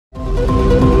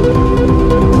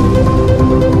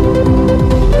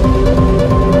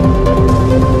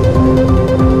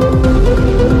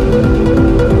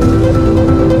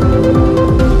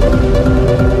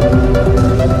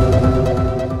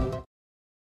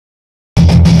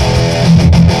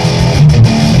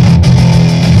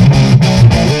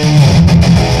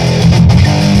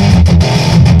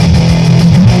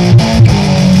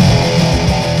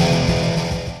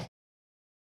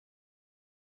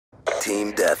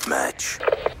deathmatch.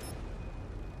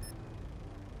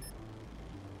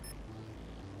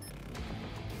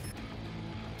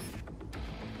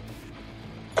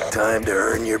 Time to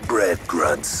earn your bread,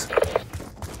 grunts. Be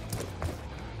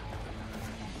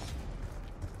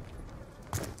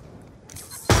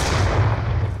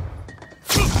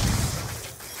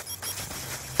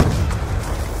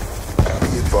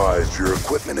advised, your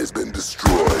equipment has been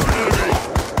destroyed.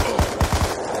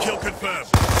 Kill confirmed.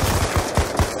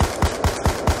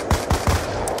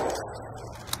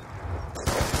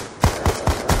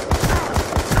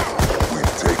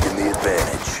 We've taken the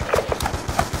advantage.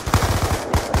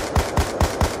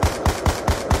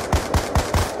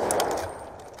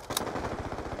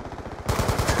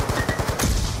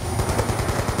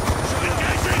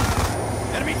 Engaging!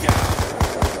 Enemy down!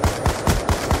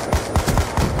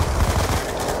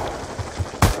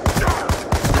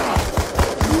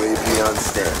 UAV on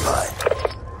standby.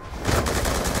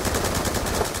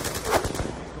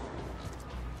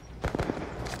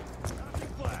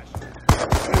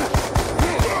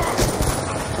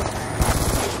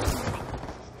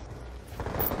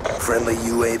 Friendly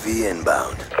UAV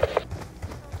inbound.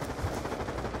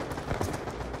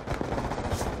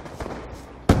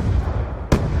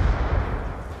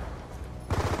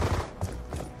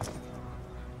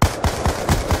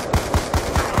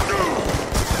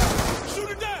 Shoot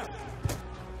it down!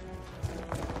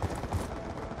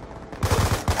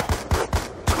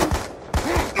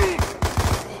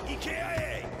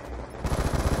 EKIA!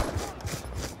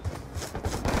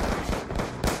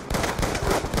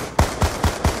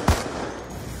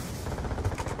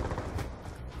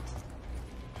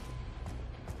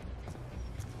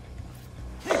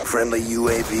 Friendly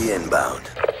UAV inbound.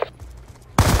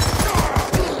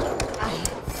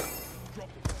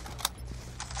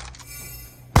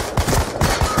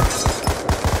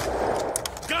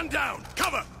 Gun down!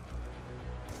 Cover!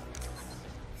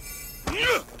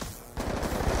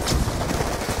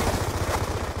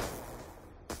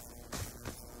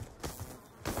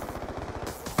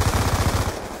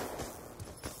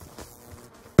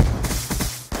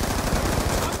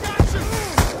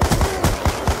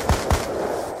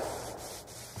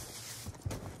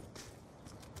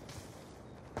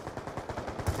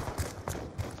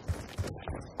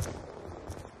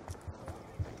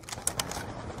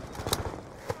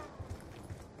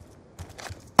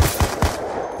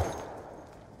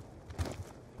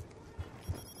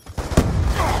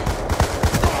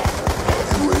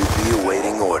 UAV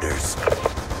awaiting orders.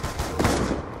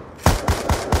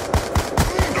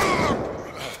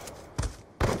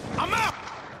 I'm out!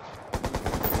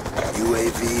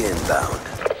 UAV inbound.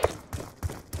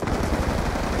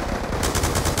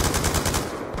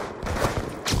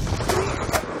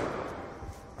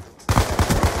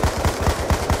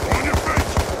 On your feet!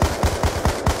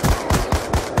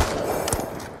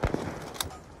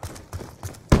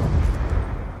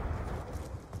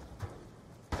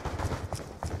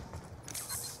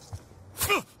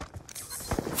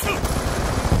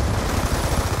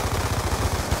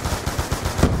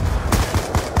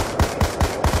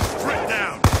 Threat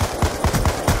down!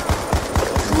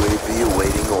 UAV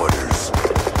awaiting orders.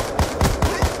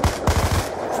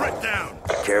 Threat down!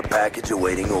 Care package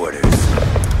awaiting orders.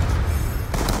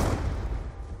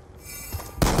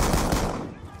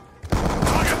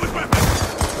 Target with weapon!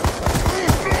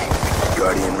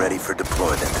 Guardian ready for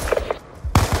deployment.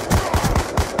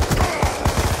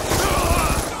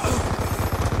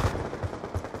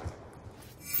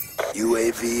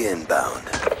 UAV inbound.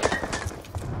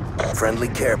 Friendly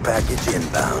care package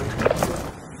inbound.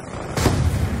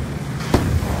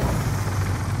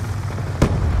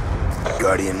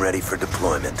 Guardian ready for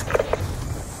deployment.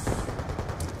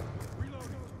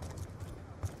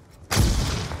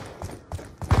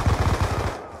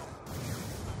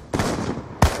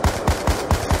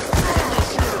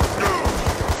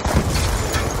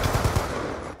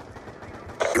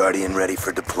 Guardian ready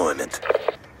for deployment.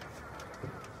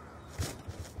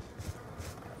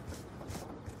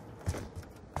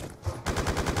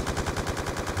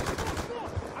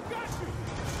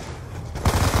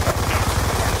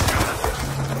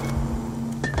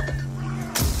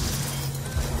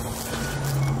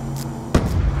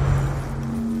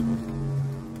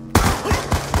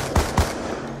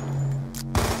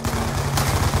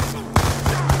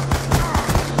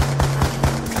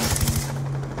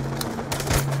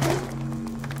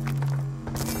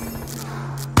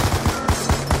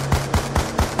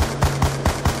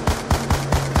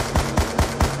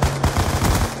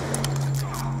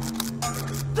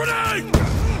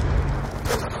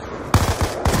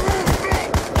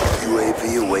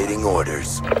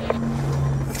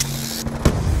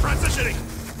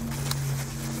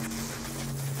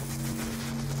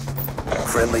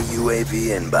 Friendly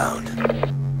UAV inbound.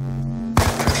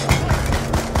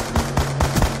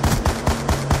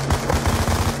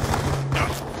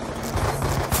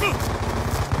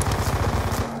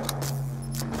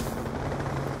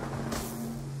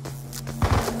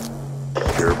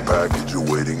 Care package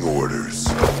awaiting orders.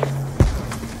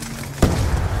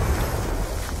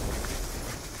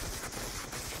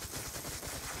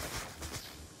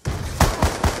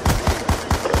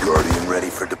 Guardian ready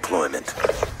for deployment.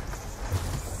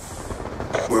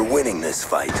 We're winning this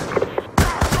fight.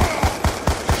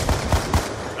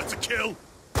 That's a kill.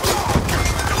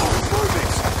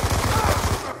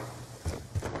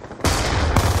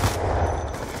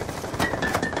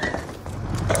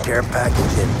 Care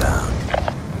package inbound.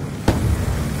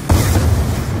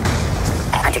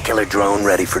 Hunter-killer drone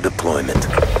ready for deployment.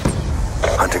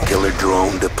 Hunter-killer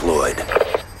drone deployed.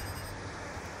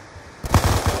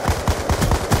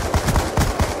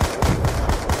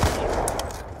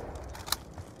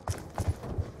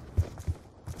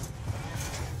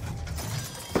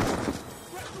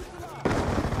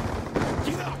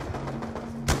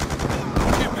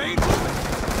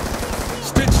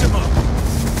 Stitch him up.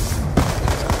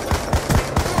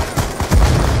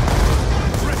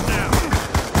 Threat down.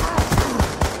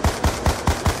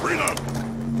 Reload.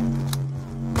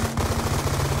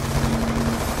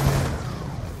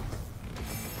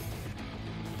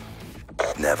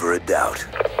 Never a doubt.